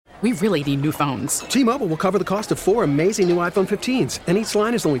We really need new phones. T-Mobile will cover the cost of 4 amazing new iPhone 15s, and each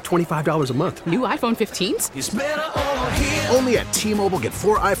line is only $25 a month. New iPhone 15s? It's better over here. Only at T-Mobile, get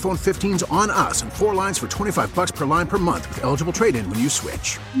 4 iPhone 15s on us and 4 lines for $25 per line per month with eligible trade-in when you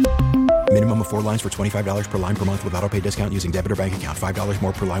switch. Minimum of 4 lines for $25 per line per month with autopay discount using debit or bank account. $5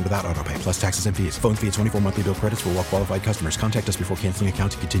 more per line without autopay, plus taxes and fees. Phone fee at 24 monthly bill credits for well-qualified customers. Contact us before canceling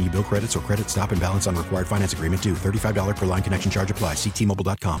account to continue bill credits or credit stop and balance on required finance agreement due. $35 per line connection charge applies. See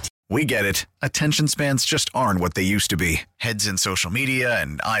T-Mobile.com. We get it. Attention spans just aren't what they used to be. Heads in social media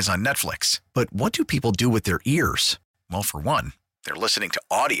and eyes on Netflix. But what do people do with their ears? Well, for one, they're listening to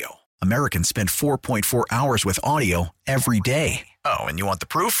audio. Americans spend 4.4 hours with audio every day. Oh, and you want the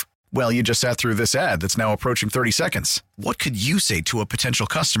proof? Well, you just sat through this ad that's now approaching 30 seconds. What could you say to a potential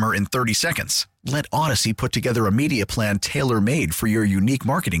customer in 30 seconds? Let Odyssey put together a media plan tailor-made for your unique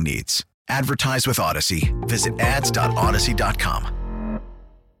marketing needs. Advertise with Odyssey. Visit ads.odyssey.com.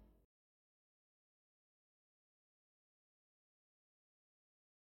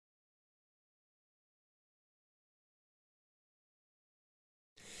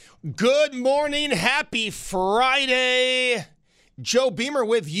 Good morning. Happy Friday. Joe Beamer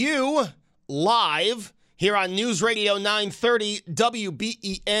with you live here on News Radio 930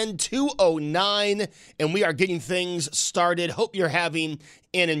 WBEN 209. And we are getting things started. Hope you're having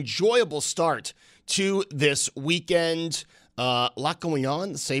an enjoyable start to this weekend. A lot going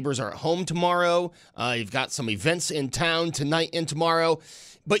on. The Sabres are at home tomorrow. You've got some events in town tonight and tomorrow.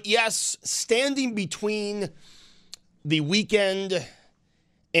 But yes, standing between the weekend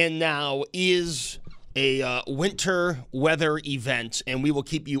and now is a winter weather event, and we will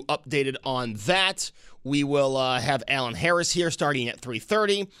keep you updated on that. We will have Alan Harris here starting at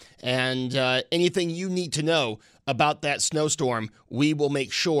 3:30, and anything you need to know about that snowstorm, we will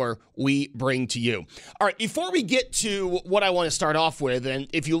make sure we bring to you. All right, before we get to what I want to start off with, and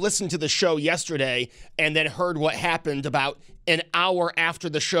if you listened to the show yesterday and then heard what happened about an hour after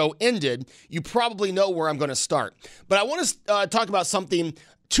the show ended, you probably know where I'm going to start. But I want to talk about something.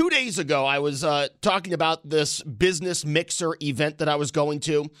 2 days ago, I was talking about this business mixer event that I was going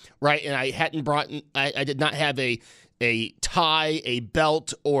to, right? And I hadn't I did not have a tie, a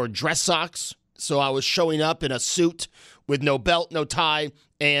belt, or dress socks. So I was showing up in a suit with no belt, no tie,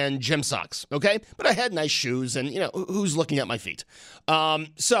 and gym socks, okay? But I had nice shoes, and, who's looking at my feet?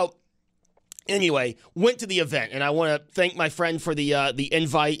 Anyway, went to the event, and I want to thank my friend for the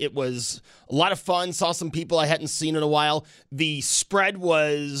invite. It was a lot of fun. Saw some people I hadn't seen in a while. The spread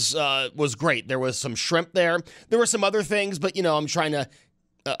was great. There was some shrimp there. There were some other things, but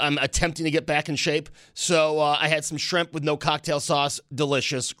I'm attempting to get back in shape. So I had some shrimp with no cocktail sauce.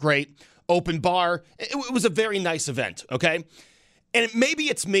 Delicious, great. Open bar. It was a very nice event. Okay, and maybe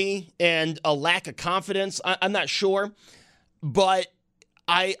it's me and a lack of confidence. I'm not sure, but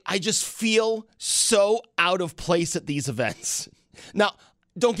I just feel so out of place at these events. Now,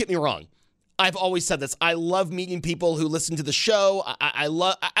 don't get me wrong. I've always said this. I love meeting people who listen to the show. I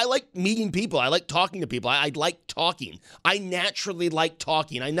like meeting people. I like talking to people. I like talking. I naturally like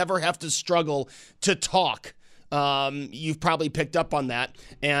talking. I never have to struggle to talk. You've probably picked up on that.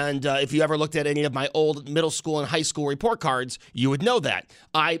 And if you ever looked at any of my old middle school and high school report cards, you would know that.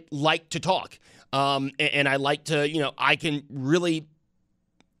 I like to talk. And I like to, I can really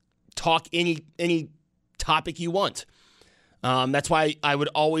talk any topic you want. That's why I would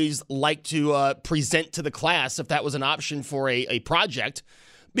always like to present to the class if that was an option for a project,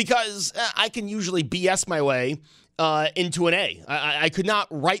 because I can usually BS my way into an A. I could not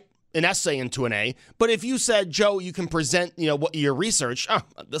write an essay into an A, but if you said, Joe, you can present what your research,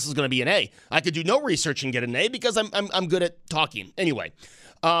 this is going to be an A. I could do no research and get an A because I'm good at talking. Anyway,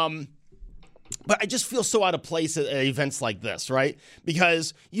 but I just feel so out of place at events like this, right?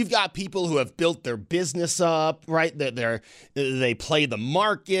 Because you've got people who have built their business up, right? They play the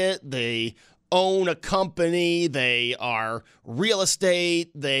market, they own a company, they are real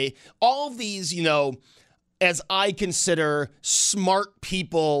estate, all of these, as I consider smart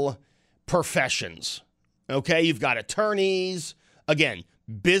people professions, okay? You've got attorneys, again,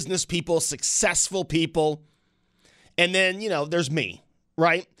 business people, successful people, and then, there's me,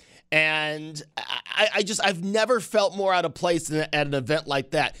 right? And I've never felt more out of place than at an event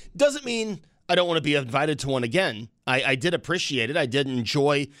like that. Doesn't mean I don't want to be invited to one again. I did appreciate it. I did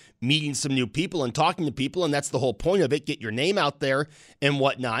enjoy meeting some new people and talking to people, and that's the whole point of it. Get your name out there and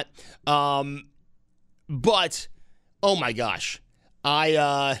whatnot. But, oh my gosh,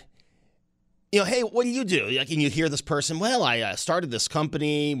 hey, what do you do? Like, and you hear this person, well, I started this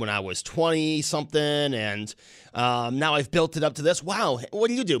company when I was 20-something, and now I've built it up to this. Wow, what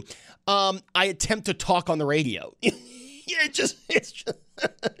do you do? I attempt to talk on the radio. It's just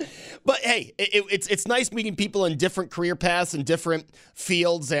hey, it's nice meeting people in different career paths and different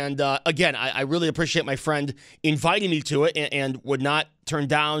fields. And again, I really appreciate my friend inviting me to it and would not turn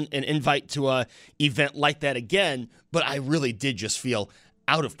down an invite to a event like that again. But I really did just feel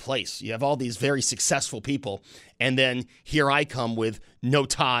out of place. You have all these very successful people, and then here I come with no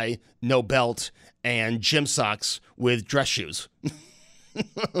tie, no belt, and gym socks with dress shoes.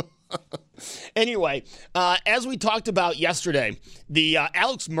 Anyway, as we talked about yesterday, the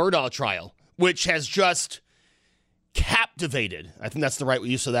Alex Murdaugh trial, which has just captivated, I think that's the right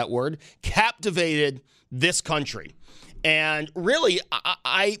use of that word, captivated this country. And really,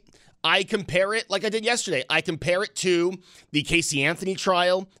 I compare it, like I did yesterday, I compare it to the Casey Anthony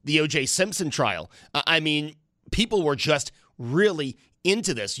trial, the O.J. Simpson trial. I mean, people were just really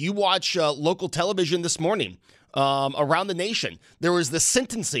into this. You watch local television this morning around the nation. There was the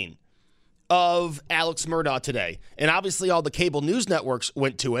sentencing of Alex Murdaugh today. And obviously all the cable news networks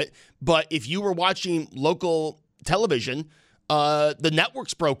went to it. But if you were watching local television, the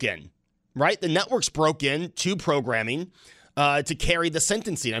networks broke in, right? The networks broke in to programming to carry the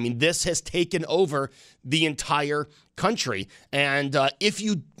sentencing. I mean, this has taken over the entire country. And if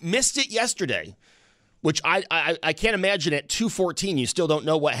you missed it yesterday, which I can't imagine at 2:14 you still don't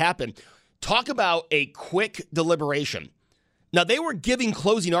know what happened, talk about a quick deliberation. Now, they were giving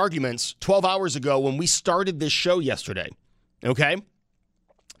closing arguments 12 hours ago when we started this show yesterday, okay?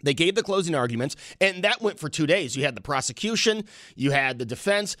 They gave the closing arguments, and that went for 2 days. You had the prosecution, you had the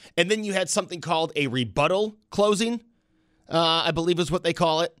defense, and then you had something called a rebuttal closing, I believe is what they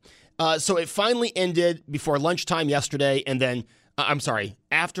call it. So it finally ended before lunchtime yesterday, and then,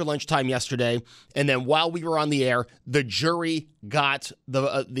 after lunchtime yesterday, and then while we were on the air, the jury got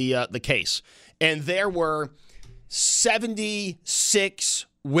the case. And there were 76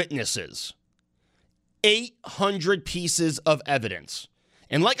 witnesses, 800 pieces of evidence.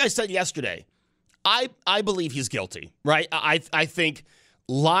 And like I said yesterday, I believe he's guilty, right? I think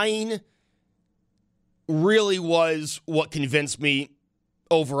lying really was what convinced me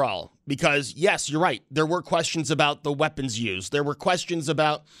overall. Because, yes, you're right. There were questions about the weapons used. There were questions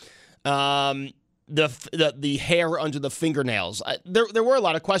about the hair under the fingernails. There were a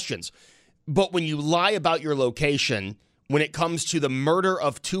lot of questions. But when you lie about your location, when it comes to the murder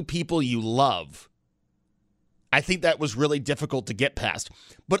of two people you love, I think that was really difficult to get past.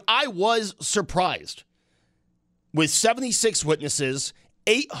 But I was surprised. With 76 witnesses,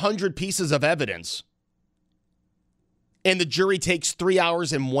 800 pieces of evidence, and the jury takes 3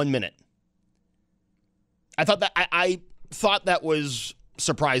 hours and 1 minute. I thought that was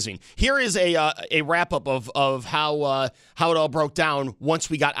surprising. Here is a wrap-up of how it all broke down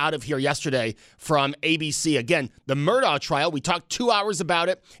once we got out of here yesterday from ABC. Again, the Murdaugh trial, we talked 2 hours about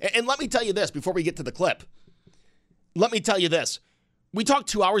it. And let me tell you this before we get to the clip. Let me tell you this. We talked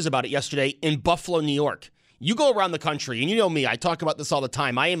 2 hours about it yesterday in Buffalo, New York. You go around the country, and you know me, I talk about this all the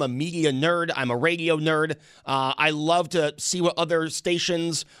time. I am a media nerd. I'm a radio nerd. I love to see what other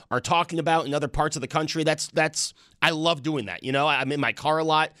stations are talking about in other parts of the country. I love doing that. You know, I'm in my car a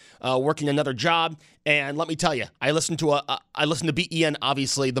lot, working another job, and let me tell you, I listen to BEN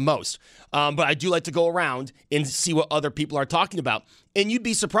obviously the most, but I do like to go around and see what other people are talking about. And you'd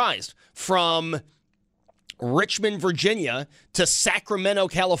be surprised, from Richmond, Virginia to Sacramento,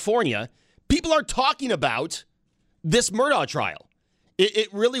 California, people are talking about this Murdaugh trial. It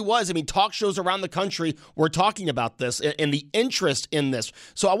really was. I mean, talk shows around the country were talking about this and the interest in this.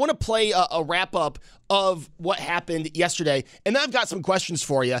 So I want to play a wrap-up of what happened yesterday. And then I've got some questions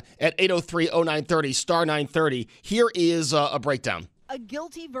for you at 803-0930, star 930. Here is a breakdown. A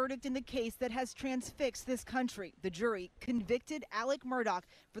guilty verdict in the case that has transfixed this country. The jury convicted Alex Murdaugh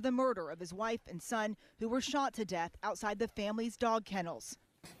for the murder of his wife and son, who were shot to death outside the family's dog kennels.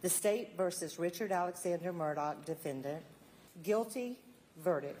 The State versus Richard Alexander Murdaugh, defendant. Guilty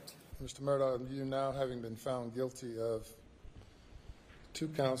verdict. Mr. Murdaugh, you now having been found guilty of 2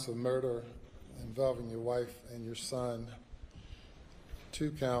 counts of murder involving your wife and your son, 2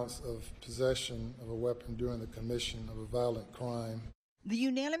 counts of possession of a weapon during the commission of a violent crime. The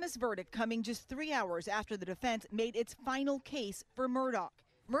unanimous verdict coming just 3 hours after the defense made its final case for Murdaugh.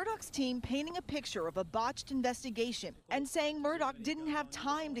 Murdaugh's team painting a picture of a botched investigation and saying Murdaugh didn't have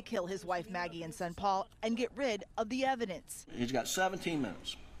time to kill his wife Maggie and son Paul and get rid of the evidence. He's got 17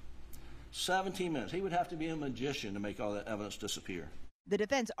 minutes. 17 minutes. He would have to be a magician to make all that evidence disappear. The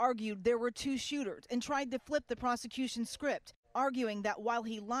defense argued there were 2 shooters and tried to flip the prosecution's script, arguing that while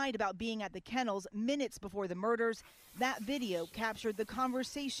he lied about being at the kennels minutes before the murders, that video captured the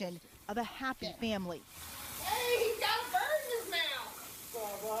conversation of a happy family. Hey, he's got a bird in his mouth.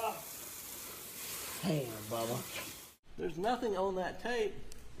 Bubba. Hey, Bubba. There's nothing on that tape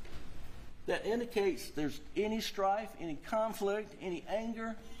that indicates there's any strife, any conflict, any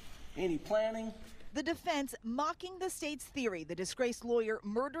anger, any planning. The defense mocking the state's theory the disgraced lawyer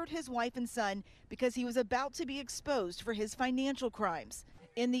murdered his wife and son because he was about to be exposed for his financial crimes.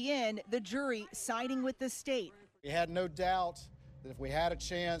 In the end, the jury siding with the state. We had no doubt that if we had a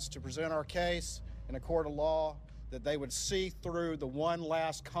chance to present our case in a court of law, that they would see through the one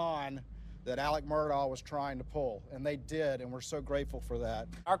last con that Alec Murdaugh was trying to pull, and they did, and we're so grateful for that.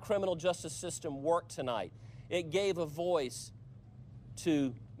 Our criminal justice system worked tonight. It gave a voice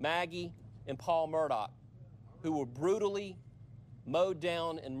to Maggie and Paul Murdaugh, who were brutally mowed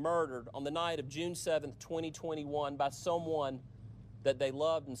down and murdered on the night of June 7th, 2021 by someone that they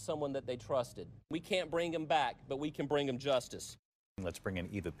loved and someone that they trusted. We can't bring them back, but we can bring them justice. Let's bring in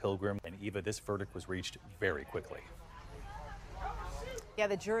Eva Pilgrim. And Eva, this verdict was reached very quickly. Yeah,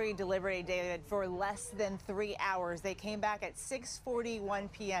 the jury deliberated, David, for less than 3 hours. They came back at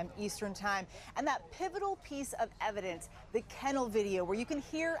 6:41 p.m. Eastern Time. And that pivotal piece of evidence, the kennel video, where you can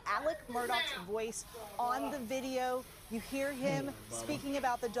hear Alec Murdaugh's voice on the video. You hear him speaking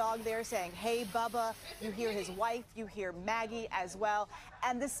about the dog there, saying, "Hey, Bubba." You hear his wife. You hear Maggie as well.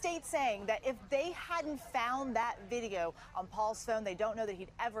 And the state saying that if they hadn't found that video on Paul's phone, they don't know that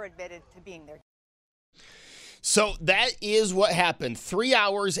he'd ever admitted to being there. So that is what happened. 3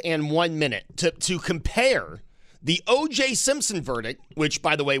 hours and 1 minute. To compare, the O.J. Simpson verdict, which,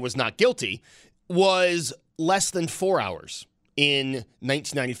 by the way, was not guilty, was less than 4 hours in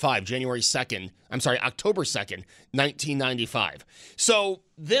 1995, October 2nd, 1995. So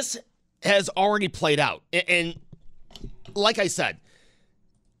this has already played out. And like I said,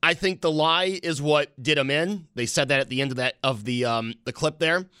 I think the lie is what did him in. They said that at the end of the clip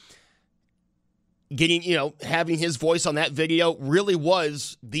there. Having his voice on that video really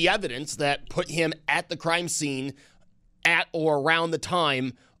was the evidence that put him at the crime scene at or around the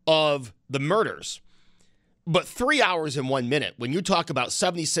time of the murders. But 3 hours and 1 minute, when you talk about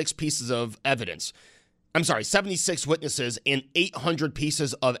 76 pieces of evidence, 76 witnesses and 800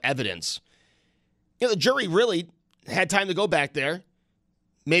 pieces of evidence, the jury really had time to go back there,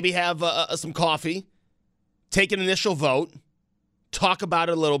 maybe have some coffee, take an initial vote, talk about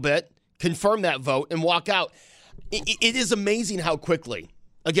it a little bit, confirm that vote, and walk out. It is amazing how quickly.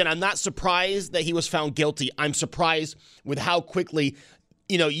 Again, I'm not surprised that he was found guilty. I'm surprised with how quickly,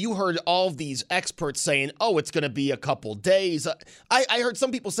 you heard all of these experts saying, oh, it's going to be a couple days. I heard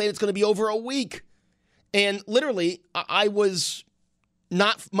some people saying it's going to be over a week. And literally, I was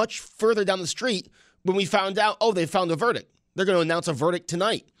not much further down the street when we found out, they found a verdict. They're going to announce a verdict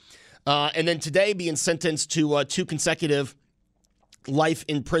tonight. And then today being sentenced to 2 consecutive life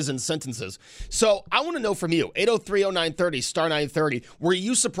in prison sentences. So I want to know from you, 803-0930, star 930, were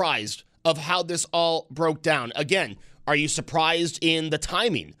you surprised of how this all broke down? Again, are you surprised in the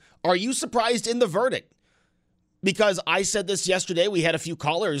timing? Are you surprised in the verdict? Because I said this yesterday, we had a few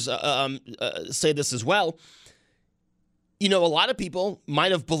callers say this as well. A lot of people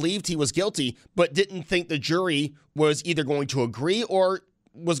might have believed he was guilty, but didn't think the jury was either going to agree or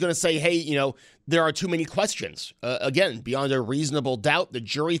was going to say, hey, there are too many questions. Again, beyond a reasonable doubt, the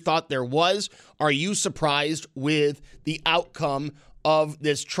jury thought there was. Are you surprised with the outcome of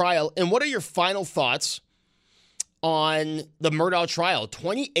this trial? And what are your final thoughts on the Murdaugh trial?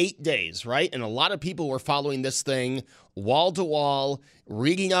 28 days, right? And a lot of people were following this thing wall to wall,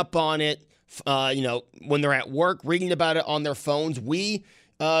 reading up on it, when they're at work, reading about it on their phones. We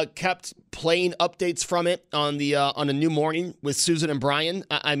kept playing updates from it on a New Morning with Susan and Brian.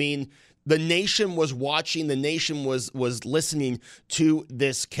 I mean, the nation was watching. The nation was listening to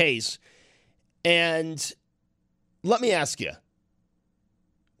this case. And let me ask you,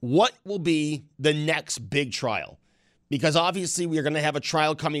 what will be the next big trial? Because obviously we are going to have a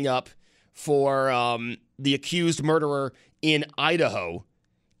trial coming up for the accused murderer in Idaho.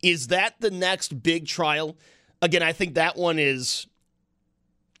 Is that the next big trial? Again, I think that one is...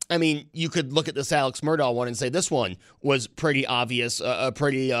 you could look at this Alex Murdaugh one and say this one was pretty obvious, a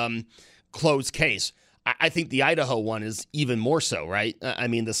pretty closed case. I think the Idaho one is even more so, right?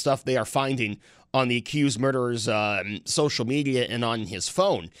 The stuff they are finding on the accused murderer's social media and on his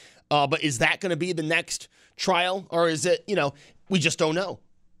phone. But is that going to be the next trial? Or is it, we just don't know.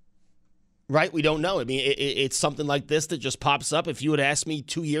 Right? We don't know. It's something like this that just pops up. If you had asked me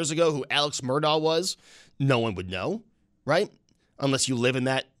 2 years ago who Alex Murdaugh was, no one would know, right? Unless you live in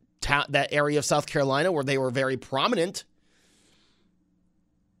that area of South Carolina where they were very prominent.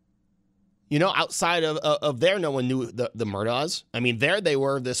 Outside of there, no one knew the Murdaughs. There they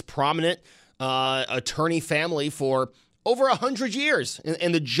were this prominent attorney family for over 100 years.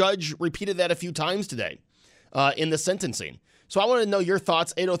 And the judge repeated that a few times today in the sentencing. So I want to know your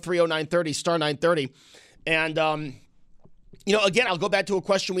thoughts, 803-0930, star 930. And, again, I'll go back to a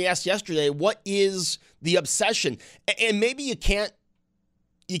question we asked yesterday. What is the obsession? And maybe you can't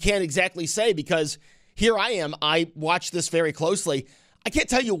exactly say, because here I am. I watched this very closely. I can't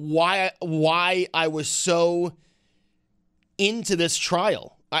tell you why I was so into this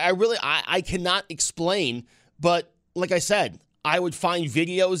trial. I cannot explain, but like I said, I would find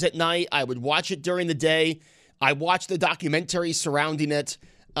videos at night. I would watch it during the day. I watched the documentary surrounding it.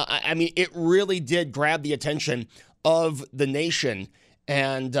 It really did grab the attention of the nation.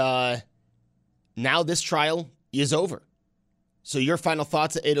 And now this trial is over. So your final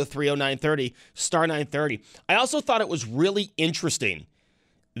thoughts at 803-0930, star 930. I also thought it was really interesting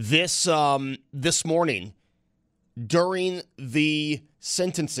this morning during the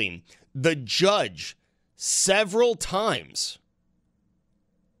sentencing. The judge several times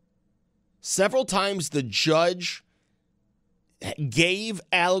the judge gave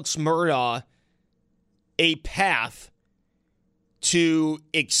Alex Murdaugh a path to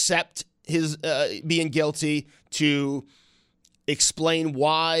accept his being guilty, to explain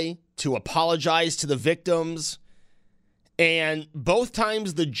why, to apologize to the victims. And both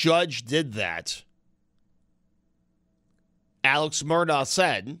times the judge did that, Alex Murdaugh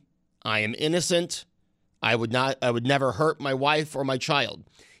said, "I am innocent. I would never hurt my wife or my child."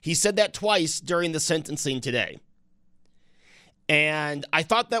 He said that twice during the sentencing today. And I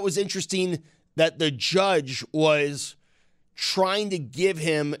thought that was interesting that the judge was trying to give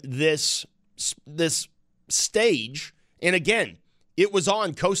him this stage. And again, it was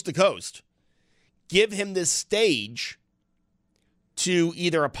on Coast to Coast. Give him this stage to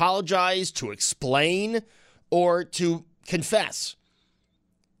either apologize, to explain, or to confess.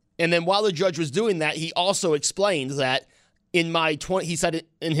 And then while the judge was doing that, he also explained that he said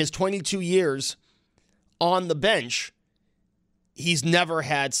in his 22 years on the bench, he's never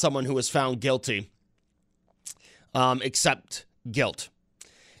had someone who was found guilty except guilt.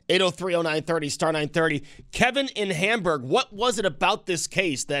 803-0930, star 930. Kevin in Hamburg, what was it about this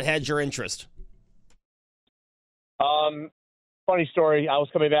case that had your interest? Funny story. I was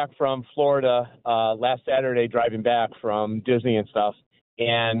coming back from Florida last Saturday, driving back from Disney and stuff,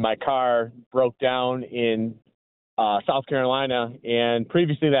 and my car broke down in South Carolina. And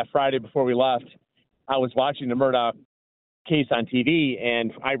previously that Friday before we left, I was watching the Murdaugh case on TV,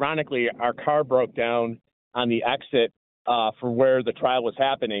 and ironically, our car broke down on the exit for where the trial was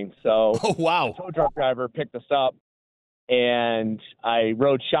happening. So oh, wow. The tow truck driver picked us up, and I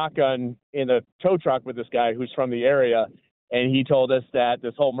rode shotgun in a tow truck with this guy who's from the area, and he told us that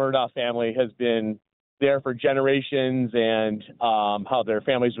this whole Murdaugh family has been there for generations, and how their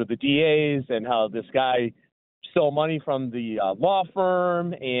families with the DAs, and how this guy stole money from the law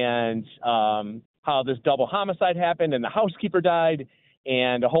firm, and how this double homicide happened, and the housekeeper died,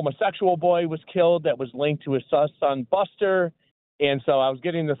 and a homosexual boy was killed that was linked to his son Buster. And so I was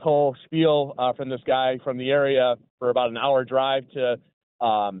getting this whole spiel from this guy from the area for about an hour drive to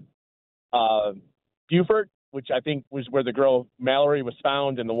Beaufort, which I think was where the girl Mallory was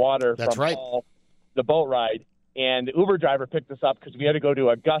found in the water. That's from right. The boat ride. And the Uber driver picked us up because we had to go to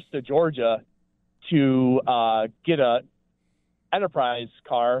Augusta, Georgia to get a Enterprise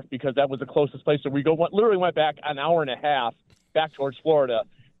car because that was the closest place. So we literally went back an hour and a half back towards Florida.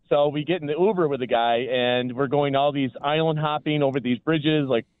 So we get in the Uber with the guy, and we're going all these island hopping over these bridges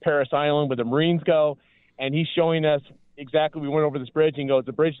like Paris Island where the Marines go. And he's showing us exactly, we went over this bridge and goes,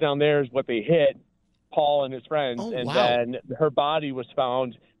 the bridge down there is what they hit Paul and his friends. Oh, and wow. Then her body was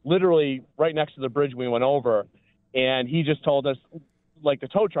found literally right next to the bridge we went over. And he just told us, like the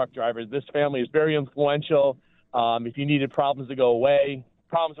tow truck driver, this family is very influential. If you needed problems to go away,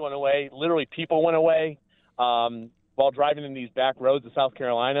 problems went away. Literally, people went away. While driving in these back roads of South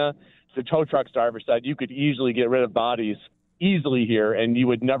Carolina, the tow truck driver said you could easily get rid of bodies easily here, and you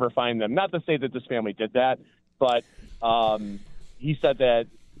would never find them. Not to say that this family did that, but he said that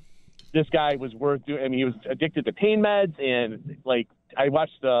this guy was worth doing. I mean, he was addicted to pain meds, and like I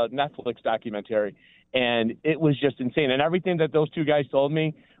watched the Netflix documentary, and it was just insane. And everything that those two guys told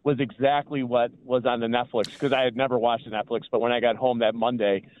me was exactly what was on the Netflix, because I had never watched the Netflix. But when I got home that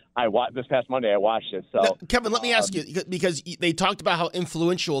Monday, this past Monday, I watched it. So, now, Kevin, let me ask you, because they talked about how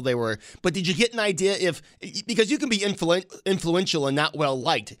influential they were, but did you get an idea because you can be influential and not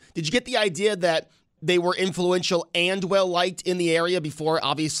well-liked, did you get the idea that they were influential and well-liked in the area before,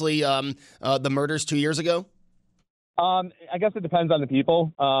 obviously, the murders 2 years ago? I guess it depends on the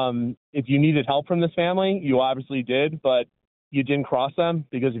people. If you needed help from this family, you obviously did, but you didn't cross them,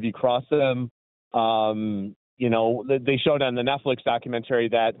 because if you cross them, they showed on the Netflix documentary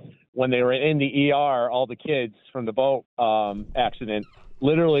that when they were in the ER, all the kids from the boat accident,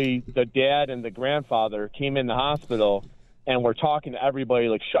 literally the dad and the grandfather came in the hospital and were talking to everybody,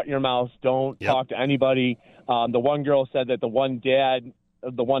 like, shut your mouth, don't talk to anybody. The one girl said that the one dad,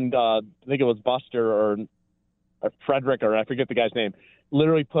 I think it was Buster or Frederick, or I forget the guy's name,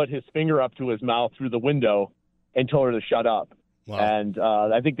 literally put his finger up to his mouth through the window and told her to shut up. Wow. And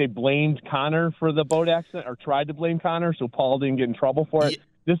I think they blamed Connor for the boat accident, or tried to blame Connor, so Paul didn't get in trouble for it.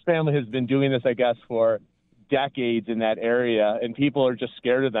 This family has been doing this, I guess, for decades in that area, and people are just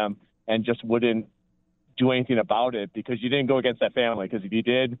scared of them and just wouldn't do anything about it, because you didn't go against that family. Because if you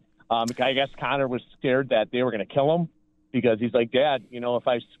did, I guess Connor was scared that they were going to kill him, because he's like, Dad,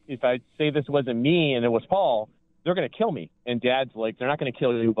 if I say this wasn't me and it was Paul, they're going to kill me. And Dad's like, they're not going to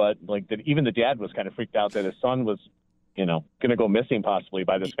kill you, but like even the dad was kind of freaked out that his son was, going to go missing possibly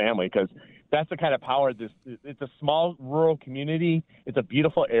by this family, because that's the kind of power. It's a small rural community. It's a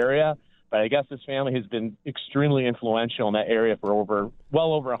beautiful area, but I guess this family has been extremely influential in that area for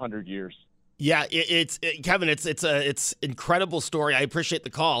well over 100 years. Yeah, Kevin, it's incredible story. I appreciate the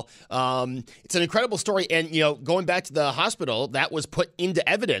call. It's an incredible story, and going back to the hospital, that was put into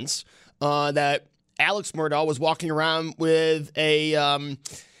evidence that Alex Murdaugh was walking around with a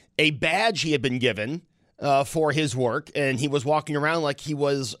badge he had been given for his work, and he was walking around like he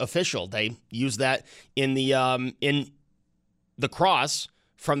was official. They used that in the cross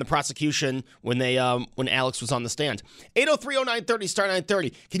from the prosecution when Alex was on the stand. 803-0930, star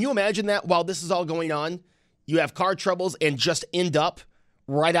 930. Can you imagine that while this is all going on, you have car troubles and just end up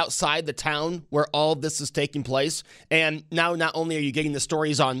right outside the town where all of this is taking place? And now not only are you getting the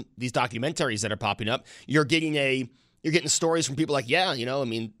stories on these documentaries that are popping up, you're getting stories from people like,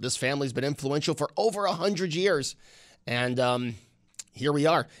 this family's been influential for over 100 years. And here we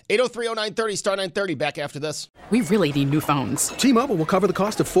are. 803-0930, star 930, back after this. We really need new phones. T-Mobile will cover the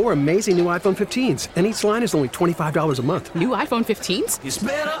cost of 4 amazing new iPhone 15s, and each line is only $25 a month. New iPhone 15s? It's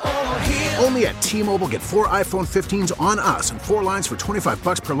better over here. Only at T-Mobile, get 4 iPhone 15s on us and 4 lines for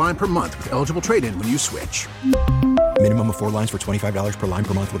 $25 per line per month with eligible trade-in when you switch. Minimum of 4 lines for $25 per line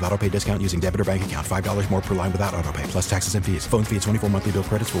per month with autopay discount using debit or bank account. $5 more per line without autopay, plus taxes and fees. Phone fee at 24 monthly bill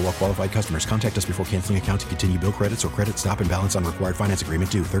credits for well-qualified customers. Contact us before canceling account to continue bill credits or credit stop and balance on required finance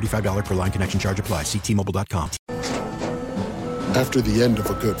agreement due. $35 per line connection charge applies. See T-Mobile.com. After the end of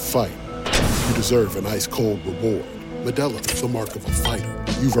a good fight, you deserve an ice-cold reward. Modelo is the mark of a fighter.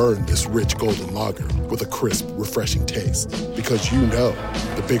 You've earned this rich golden lager with a crisp, refreshing taste. Because you know,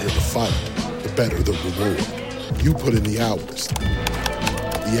 the bigger the fight, the better the reward. You put in the hours,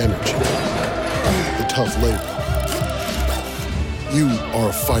 the energy, the tough labor. You are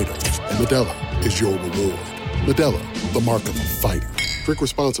a fighter, and Modelo is your reward. Modelo, the mark of a fighter. Drink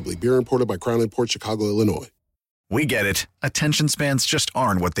responsibly. Beer imported by Crown Imports, Chicago, Illinois. We get it. Attention spans just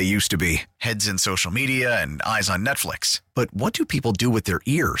aren't what they used to be. Heads in social media and eyes on Netflix. But what do people do with their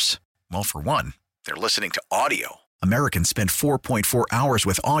ears? Well, for one, they're listening to audio. Americans spend 4.4 hours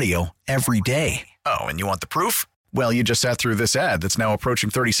with audio every day. Oh, and you want the proof? Well, you just sat through this ad that's now approaching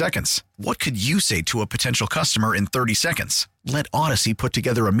 30 seconds. What could you say to a potential customer in 30 seconds? Let Odyssey put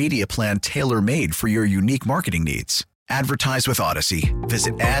together a media plan tailor-made for your unique marketing needs. Advertise with Odyssey.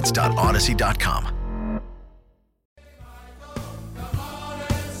 Visit ads.odyssey.com.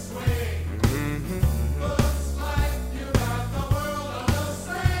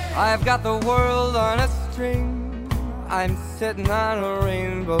 I've got the world on a string. I'm sitting on a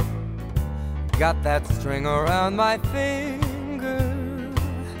rainbow. Got that string around my finger.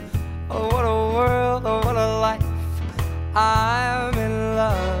 Oh, what a world, oh, what a life. I'm in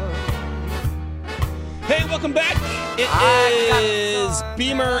love. Hey, welcome back. It is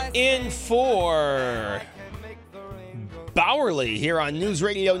Beamer in for Bowerly here on News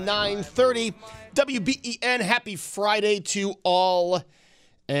Radio 930 WBEN. Happy Friday to all.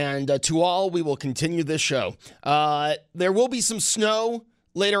 And to all, we will continue this show. There will be some snow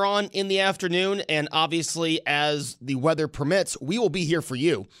later on in the afternoon, and obviously, as the weather permits, we will be here for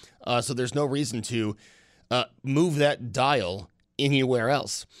you. So there's no reason to move that dial anywhere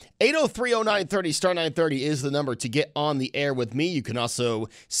else. 803-0930, star 930 is the number to get on the air with me. You can also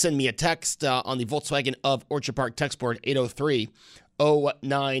send me a text on the Volkswagen of Orchard Park text board,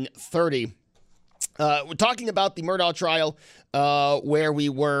 803-0930. We're talking about the Murdaugh trial, where we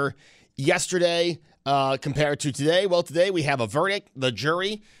were yesterday compared to today. Well, today we have a verdict. The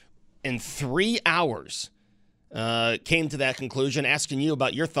jury, in 3 hours, came to that conclusion. Asking you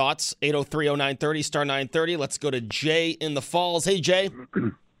about your thoughts. 803-0930, star 930. Let's go to Jay in the Falls. Hey, Jay.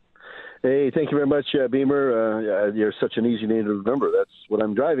 Hey, thank you very much, Beamer. You're such an easy name to remember. That's what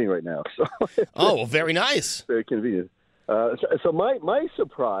I'm driving right now. So oh, very nice. Very convenient. So my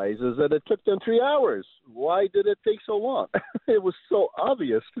surprise is that it took them 3 hours. Why did it take so long? It was so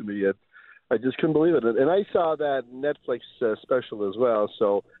obvious to me. I just couldn't believe it. And I saw that Netflix special as well.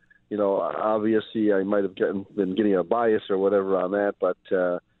 So, obviously I might have been getting a bias or whatever on that, but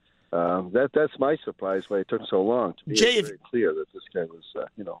that's my surprise why it took so long. To me, Jay, it's very clear that this guy was,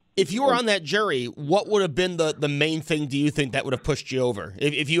 If you were on that jury, what would have been the main thing, do you think, that would have pushed you over?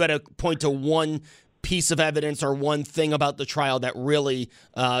 If you had to point to one piece of evidence or one thing about the trial that really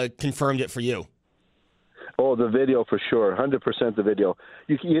confirmed it for you? Oh, the video for sure, 100% the video.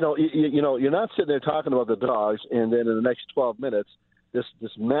 You're not sitting there talking about the dogs, and then in the next 12 minutes, this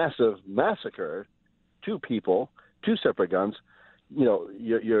massive massacre, 2 people, 2 separate guns.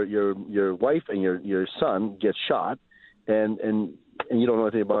 Your wife and your son get shot, and you don't know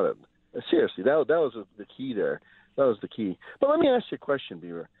anything about it. Seriously, that was the key there. That was the key. But let me ask you a question,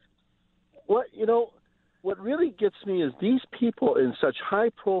 Beaver. What really gets me is these people in such high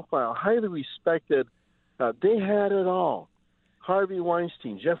profile, highly respected. They had it all. Harvey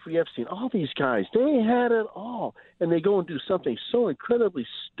Weinstein, Jeffrey Epstein, all these guys, they had it all. And they go and do something so incredibly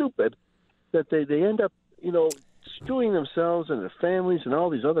stupid that they end up, screwing themselves and their families and all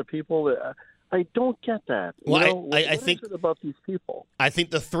these other people. I don't get that. Well, I think what is it about these people? I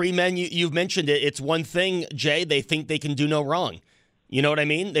think the 3 men you've mentioned, it's one thing, Jay. They think they can do no wrong. You know what I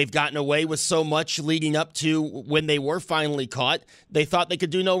mean? They've gotten away with so much leading up to when they were finally caught. They thought they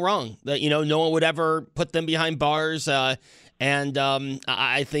could do no wrong. That no one would ever put them behind bars. And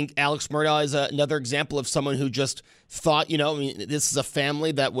I think Alex Murdaugh is another example of someone who just thought, this is a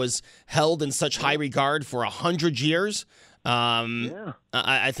family that was held in such high regard for 100 years.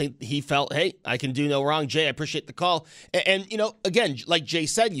 I think he felt, hey, I can do no wrong. Jay, I appreciate the call. And again, like Jay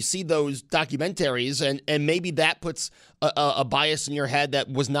said, you see those documentaries, and maybe that puts a bias in your head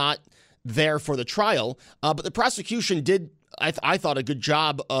that was not there for the trial. But the prosecution did, I thought, a good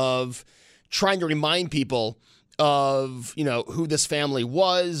job of trying to remind people of, who this family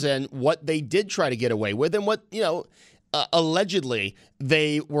was and what they did try to get away with and what, allegedly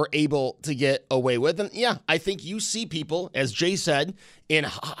they were able to get away with. And yeah, I think you see people, as Jay said, in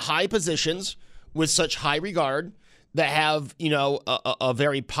high positions with such high regard that have, a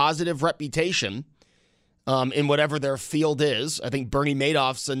very positive reputation in whatever their field is. I think Bernie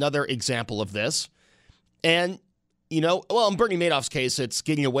Madoff's another example of this. And, in Bernie Madoff's case, it's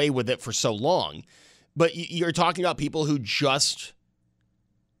getting away with it for so long. But you're talking about people who just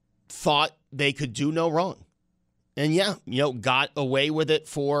thought they could do no wrong. And yeah, got away with it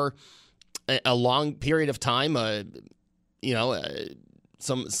for a long period of time. For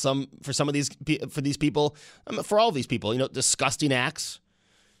these people, for all of these people, disgusting acts,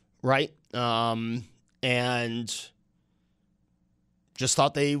 right? And just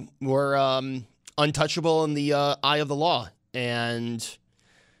thought they were untouchable in the eye of the law. And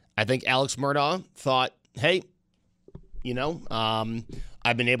I think Alex Murdaugh thought, hey,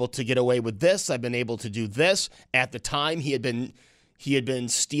 I've been able to get away with this. I've been able to do this. At the time, he had been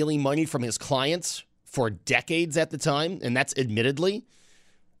stealing money from his clients for decades at the time, and that's admittedly,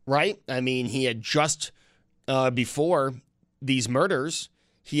 right? I mean, he had just, before these murders,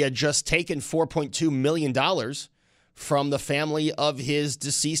 he had just taken $4.2 million from the family of his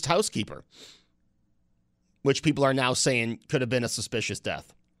deceased housekeeper, which people are now saying could have been a suspicious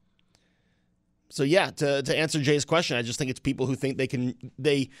death. So yeah, to answer Jay's question, I just think it's people who think and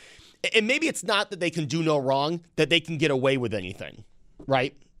maybe it's not that they can do no wrong, that they can get away with anything,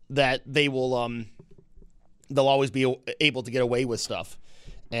 right? That they will, they'll always be able to get away with stuff.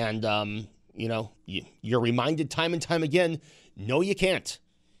 And, you're reminded time and time again, no, you can't.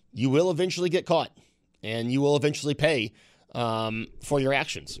 You will eventually get caught, and you will eventually pay for your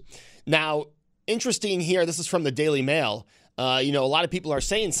actions. Now, interesting here, this is from the Daily Mail. A lot of people are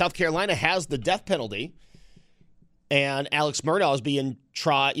saying South Carolina has the death penalty, and Alex Murdaugh is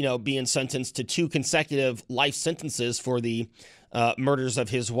being sentenced to 2 consecutive life sentences for the murders of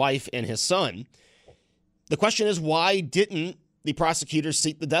his wife and his son. The question is, why didn't the prosecutors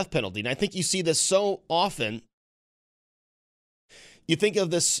seek the death penalty? And I think you see this so often. You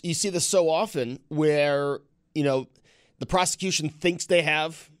see this so often where, the prosecution thinks they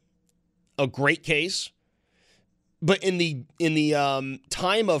have a great case. But in the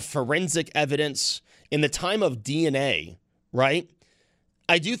time of forensic evidence, in the time of DNA, right?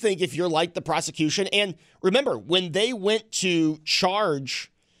 I do think if you're like the prosecution, and remember, when they went to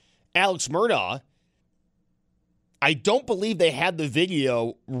charge Alex Murdaugh, I don't believe they had the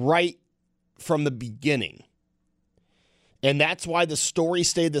video right from the beginning. And that's why the story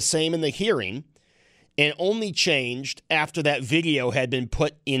stayed the same in the hearing and only changed after that video had been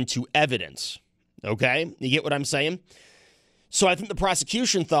put into evidence. Okay? You get what I'm saying? So I think the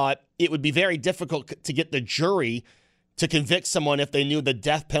prosecution thought it would be very difficult to get the jury to convict someone if they knew the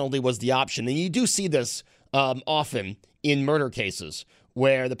death penalty was the option. And you do see this often in murder cases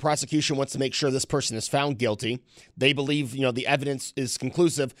where the prosecution wants to make sure this person is found guilty. They believe, the evidence is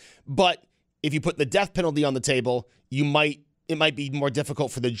conclusive. But if you put the death penalty on the table, it might be more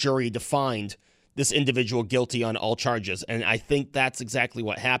difficult for the jury to find this individual guilty on all charges. And I think that's exactly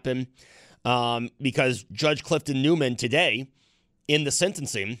what happened because Judge Clifton Newman today in the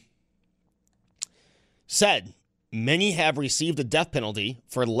sentencing said many have received a death penalty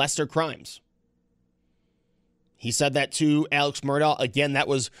for lesser crimes. He said that to Alex Murdaugh. Again, that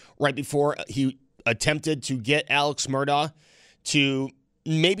was right before he attempted to get Alex Murdaugh to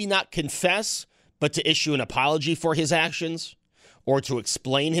maybe not confess, but to issue an apology for his actions or to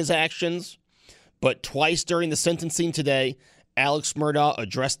explain his actions. But twice during the sentencing today, Alex Murdaugh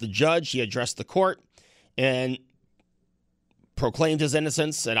addressed the judge, he addressed the court, and proclaimed his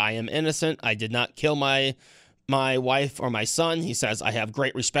innocence, said, I am innocent. I did not kill my wife or my son. He says, I have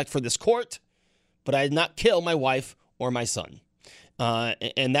great respect for this court, but I did not kill my wife or my son.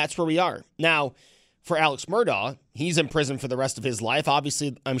 And that's where we are. Now, for Alex Murdaugh, he's in prison for the rest of his life.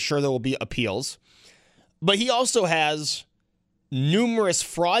 Obviously, I'm sure there will be appeals. But he also has numerous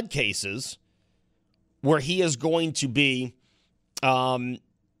fraud cases where he is going to be, put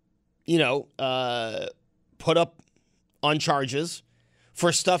up on charges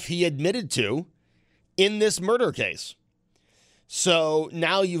for stuff he admitted to in this murder case. So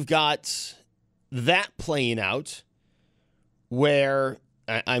now you've got that playing out where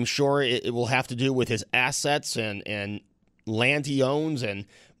I'm sure it will have to do with his assets and land he owns and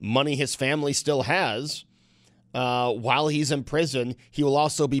money his family still has. While he's in prison, he will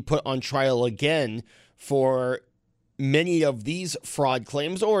also be put on trial again for many of these fraud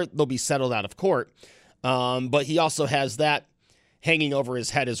claims, or they'll be settled out of court. But he also has that hanging over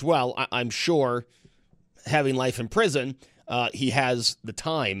his head as well. I'm sure, having life in prison, he has the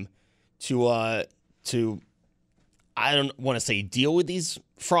time to I don't want to say deal with these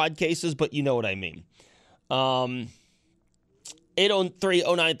fraud cases, but you know what I mean.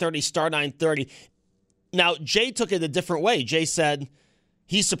 803-0930, star 930. Now, Jay took it a different way. Jay said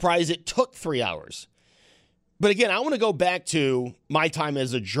he's surprised it took 3 hours. But again, I want to go back to my time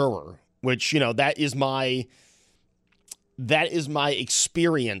as a juror, which, that is my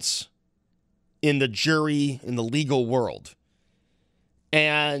experience in the jury, in the legal world.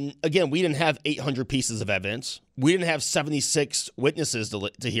 And again, we didn't have 800 pieces of evidence. We didn't have 76 witnesses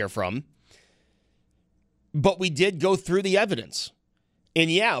to hear from. But we did go through the evidence. And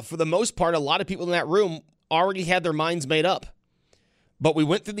yeah, for the most part, a lot of people in that room already had their minds made up. But we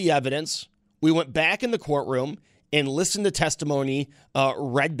went through the evidence. We went back in the courtroom and listened to testimony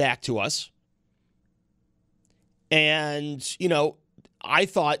read back to us. And, I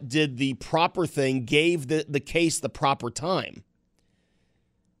thought did the proper thing, gave the case the proper time.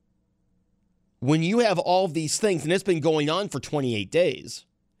 When you have all of these things, and it's been going on for 28 days,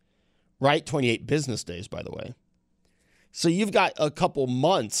 right? 28 business days, by the way. So you've got a couple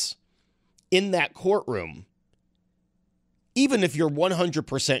months in that courtroom. Even if you're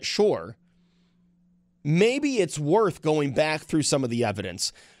 100% sure, maybe it's worth going back through some of the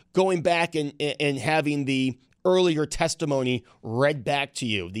evidence, going back and having the earlier testimony read back to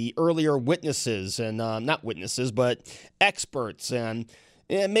you, the earlier witnesses, and not witnesses, but experts, and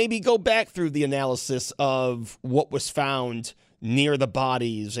maybe go back through the analysis of what was found near the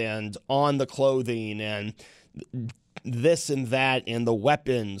bodies and on the clothing and this and that and the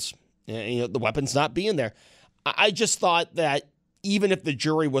weapons, the weapons not being there. I just thought that even if the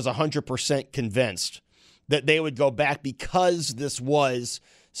jury was 100% convinced that they would go back because this was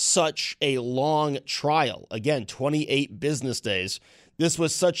such a long trial, again, 28 business days, this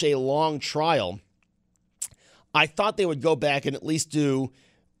was such a long trial, I thought they would go back and at least do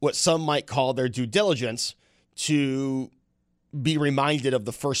what some might call their due diligence to be reminded of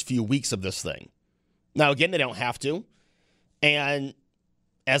the first few weeks of this thing. Now, again, they don't have to. And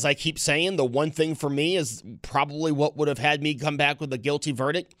as I keep saying, the one thing for me is probably what would have had me come back with a guilty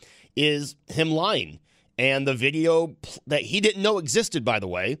verdict is him lying. And the video that he didn't know existed, by the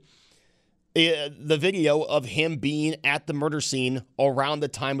way, the video of him being at the murder scene around the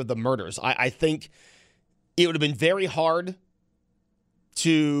time of the murders. I think it would have been very hard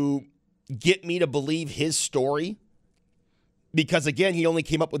to get me to believe his story because, again, he only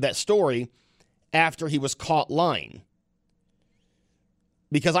came up with that story after he was caught lying.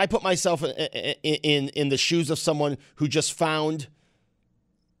 because I put myself in the shoes of someone who just found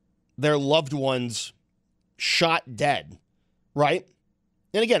their loved ones shot dead, right?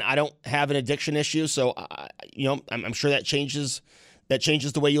 And again, I don't have an addiction issue, so I'm sure that changes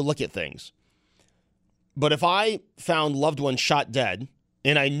the way you look at things. But if I found loved ones shot dead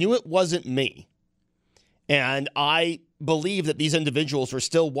and I knew it wasn't me, and I believe that these individuals were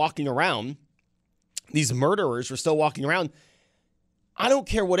still walking around, these murderers were still walking around, I don't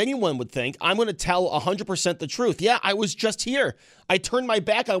care what anyone would think. I'm going to tell 100% the truth. Yeah, I was just here. I turned my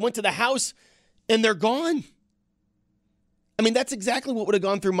back. I went to the house, and they're gone. I mean, that's exactly what would have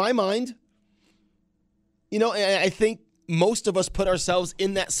gone through my mind. And I think most of us put ourselves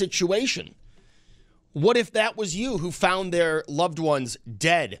in that situation. What if that was you who found their loved ones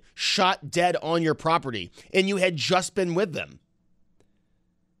dead, shot dead on your property, and you had just been with them?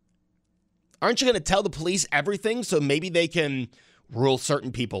 Aren't you going to tell the police everything so maybe they can rule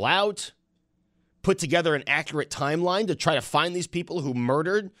certain people out, put together an accurate timeline to try to find these people who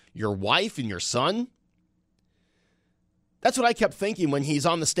murdered your wife and your son? That's what I kept thinking when he's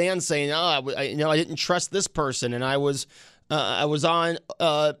on the stand saying, I didn't trust this person, and I was on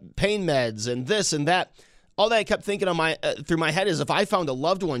pain meds and this and that. All that I kept thinking on through my head is if I found a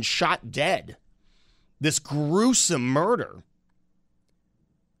loved one shot dead, this gruesome murder,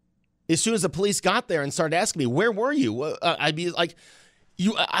 as soon as the police got there and started asking me, where were you? I'd be like,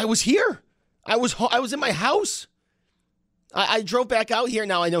 I was here. I was in my house. I drove back out here.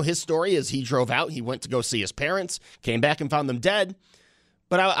 Now I know his story is he drove out. He went to go see his parents, came back and found them dead.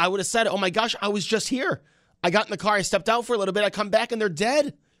 But I would have said, oh my gosh, I was just here. I got in the car. I stepped out for a little bit. I come back and they're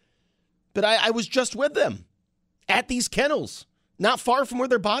dead. But I was just with them at these kennels, not far from where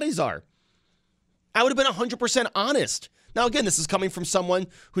their bodies are. I would have been 100% honest. Now, again, this is coming from someone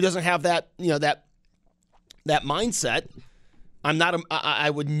who doesn't have that, that mindset. I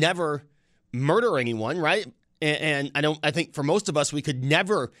would never murder anyone, right? And I think for most of us, we could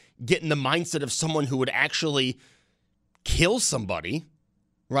never get in the mindset of someone who would actually kill somebody,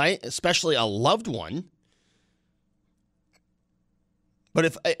 right? Especially a loved one.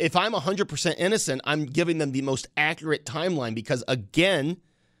 But if I'm 100% innocent, I'm giving them the most accurate timeline because, again,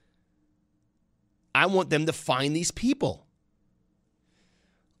 I want them to find these people.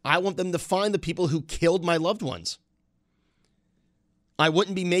 I want them to find the people who killed my loved ones. I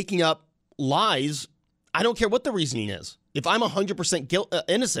wouldn't be making up lies. I don't care what the reasoning is. If I'm 100%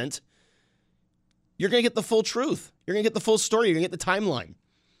 innocent, you're going to get the full truth. You're going to get the full story. You're going to get the timeline.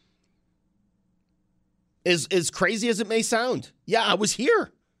 As crazy as it may sound, yeah, I was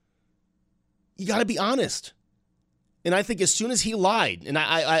here. You got to be honest. And I think as soon as he lied, and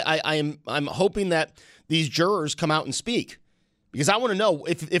I'm hoping that these jurors come out and speak, because I want to know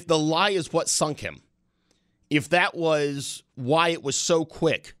if the lie is what sunk him, if that was why it was so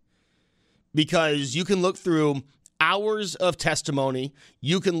quick. Because you can look through hours of testimony,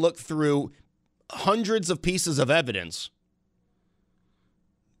 you can look through hundreds of pieces of evidence,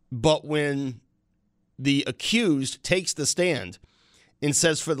 but when the accused takes the stand and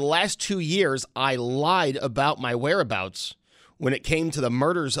says, for the last 2 years, I lied about my whereabouts when it came to the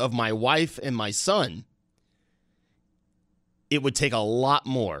murders of my wife and my son, it would take a lot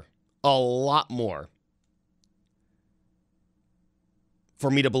more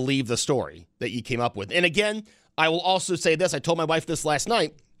for me to believe the story that you came up with. And again, I will also say this. I told my wife this last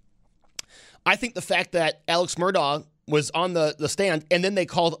night. I think the fact that Alex Murdaugh was on the stand and then they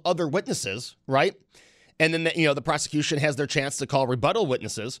called other witnesses, right? And then, the prosecution has their chance to call rebuttal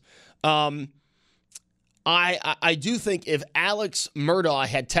witnesses. I do think if Alex Murdaugh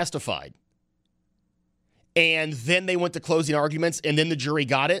had testified and then they went to closing arguments and then the jury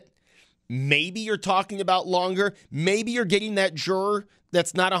got it, maybe you're talking about longer. Maybe you're getting that juror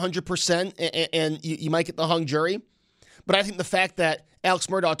that's not 100% and you might get the hung jury. But I think the fact that Alex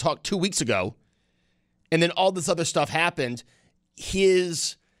Murdaugh talked 2 weeks ago and then all this other stuff happened,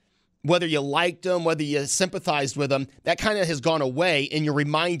 whether you liked him, whether you sympathized with him, that kind of has gone away, and you're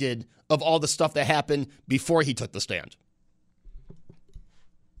reminded of all the stuff that happened before he took the stand.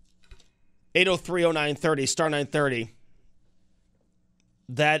 803-0930, star 930.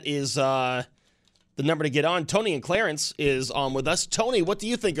 That is the number to get on. Tony and Clarence is on with us. Tony, what do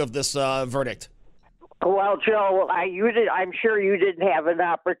you think of this verdict? Well, Joe, I'm sure you didn't have an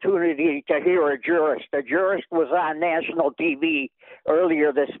opportunity to hear a jurist. The jurist was on national TV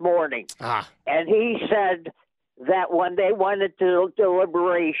earlier this morning. And he said that when they went into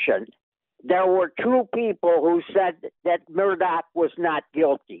deliberation, there were two people who said that Murdaugh was not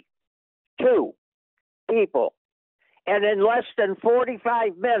guilty. Two people. And in less than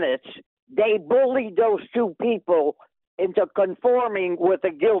 45 minutes, they bullied those two people into conforming with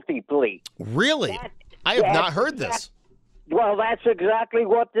a guilty plea. Really? I have not heard this. Well, that's exactly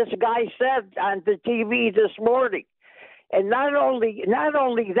what this guy said on the TV this morning. And not only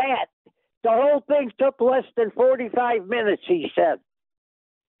that, the whole thing took less than 45 minutes, he said.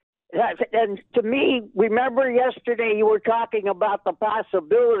 And to me, remember yesterday you were talking about the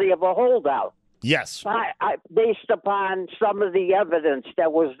possibility of a holdout. Yes. Based upon some of the evidence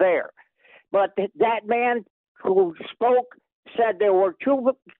that was there. But that man who spoke said there were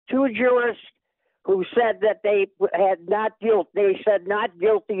two jurors who said that they had not guilt. They said not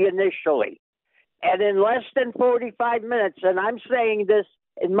guilty initially. And in less than 45 minutes, and I'm saying this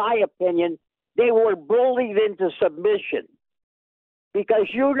in my opinion, they were bullied into submission. Because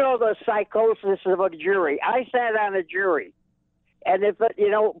you know the psychosis of a jury. I sat on a jury. And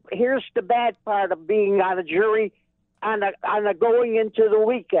here's the bad part of being on a jury on a going into the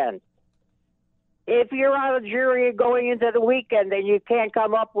weekend. If you're on a jury going into the weekend and you can't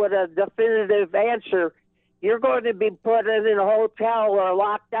come up with a definitive answer, you're going to be put in a hotel or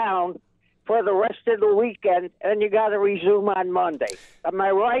locked down for the rest of the weekend, and you got to resume on Monday. Am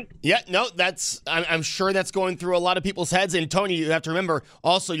I right? Yeah, no, I'm sure that's going through a lot of people's heads. And Tony, you have to remember,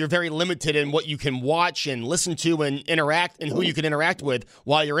 also, you're very limited in what you can watch and listen to and interact and who you can interact with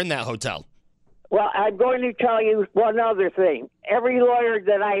while you're in that hotel. Well, I'm going to tell you one other thing. Every lawyer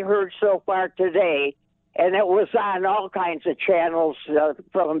that I heard so far today, and it was on all kinds of channels,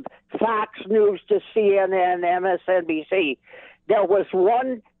 from Fox News to CNN, MSNBC, there was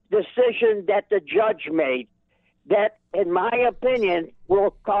one decision that the judge made that, in my opinion,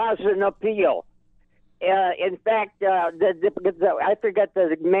 will cause an appeal. In fact, I forget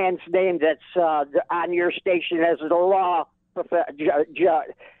the man's name that's on your station as the law judge.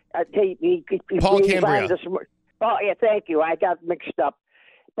 Paul Cambria. Oh, yeah, thank you. I got mixed up.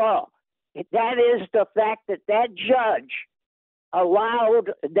 Paul, that is the fact that judge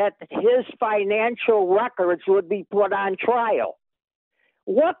allowed that his financial records would be put on trial.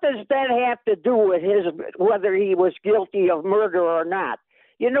 What does that have to do with whether he was guilty of murder or not?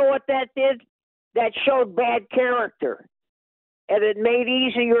 You know what that did? That showed bad character. And it made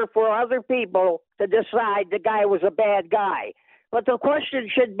easier for other people to decide the guy was a bad guy. But the question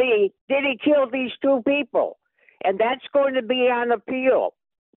should be, did he kill these two people? And that's going to be on appeal.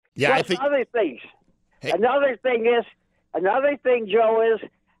 Yeah, I think other things. Hey. Another thing, Joe, is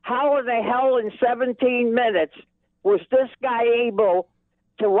how in the hell in 17 minutes was this guy able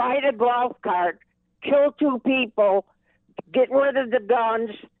to ride a golf cart, kill two people, get rid of the guns,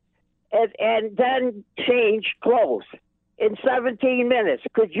 and then change clothes in 17 minutes?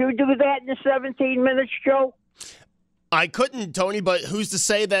 Could you do that in 17 minutes, Joe? I couldn't, Tony, but who's to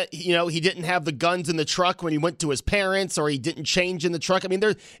say that, he didn't have the guns in the truck when he went to his parents, or he didn't change in the truck? I mean,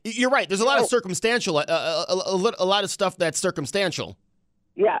 you're right. There's a lot of circumstantial, a lot of stuff that's circumstantial.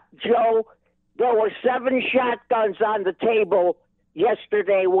 Yeah, Joe, there were 7 shotguns on the table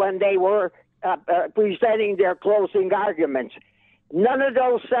yesterday when they were presenting their closing arguments. None of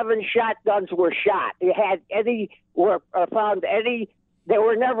those 7 shotguns were shot. They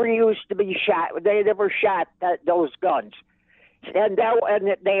were never used to be shot. They never shot those guns. And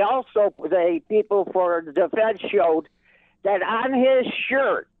they also, the people for the defense showed that on his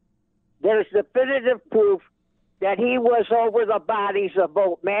shirt, there's definitive proof that he was over the bodies of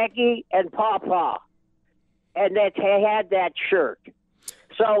both Maggie and Pawpaw, and that he had that shirt.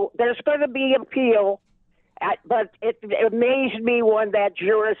 So there's going to be appeal, but it amazed me when that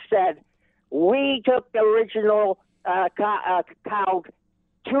jurist said, we took the original count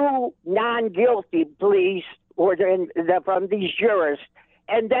 2 non-guilty pleas from these jurists,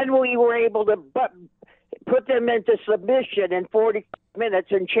 and then we were able to put them into submission in 40 minutes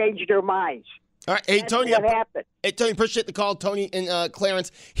and change their minds. All right, hey, Tony. What happened? Hey, Tony, appreciate the call, Tony and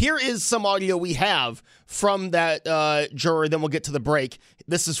Clarence. Here is some audio we have from that juror, then we'll get to the break.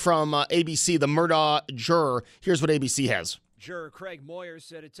 This is from ABC, the Murdaugh juror. Here's what ABC has. Juror Craig Moyer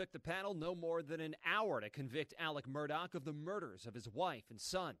said it took the panel no more than an hour to convict Alec Murdaugh of the murders of his wife and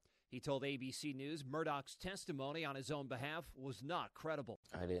son. He told ABC News Murdaugh's testimony on his own behalf was not credible.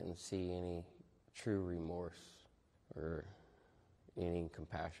 I didn't see any true remorse or any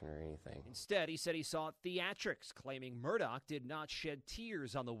compassion or anything. Instead, he said he saw theatrics, claiming Murdaugh did not shed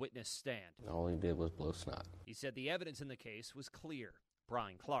tears on the witness stand. All he did was blow snot. He said the evidence in the case was clear.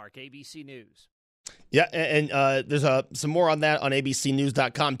 Brian Clark, ABC News. Yeah, and there's some more on that on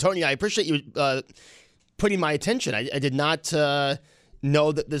abcnews.com. Tony, I appreciate you putting my attention. I did not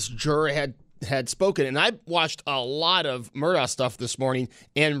know that this juror had had spoken, and I watched a lot of Murdaugh stuff this morning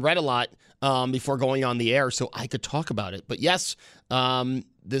and read a lot before going on the air so I could talk about it. But yes,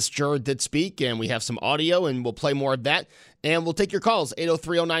 this juror did speak, and we have some audio, and we'll play more of that. And we'll take your calls,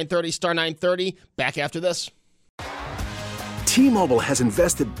 803-0930, star 930. Back after this. T-Mobile has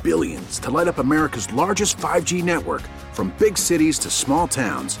invested billions to light up America's largest 5G network, from big cities to small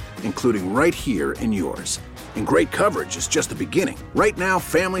towns, including right here in yours. And great coverage is just the beginning. Right now,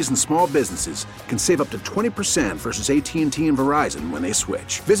 families and small businesses can save up to 20% versus AT&T and Verizon when they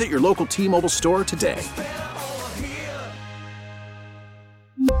switch. Visit your local T-Mobile store today.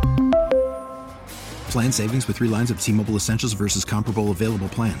 Plan savings with 3 lines of T-Mobile Essentials versus comparable available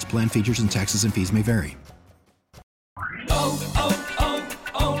plans. Plan features and taxes and fees may vary.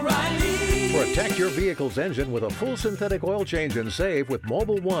 Protect your vehicle's engine with a full synthetic oil change and save with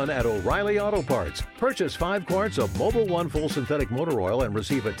Mobil 1 at O'Reilly Auto Parts. Purchase 5 quarts of Mobil 1 full synthetic motor oil and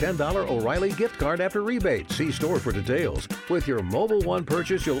receive a $10 O'Reilly gift card after rebate. See store for details. With your Mobil 1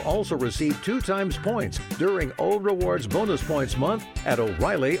 purchase, you'll also receive 2 times points during O Rewards Bonus Points Month at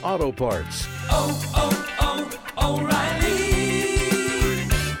O'Reilly Auto Parts. O'Reilly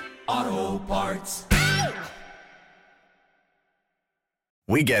Auto Parts.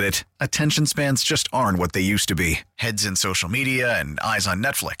 We get it. Attention spans just aren't what they used to be. Heads in social media and eyes on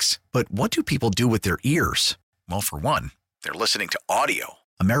Netflix. But what do people do with their ears? Well, for one, they're listening to audio.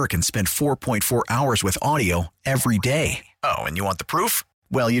 Americans spend 4.4 hours with audio every day. Oh, and you want the proof?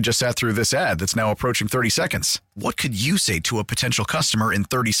 Well, you just sat through this ad that's now approaching 30 seconds. What could you say to a potential customer in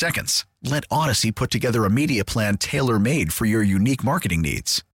 30 seconds? Let Odyssey put together a media plan tailor-made for your unique marketing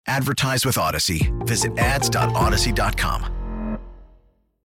needs. Advertise with Odyssey. Visit ads.odyssey.com.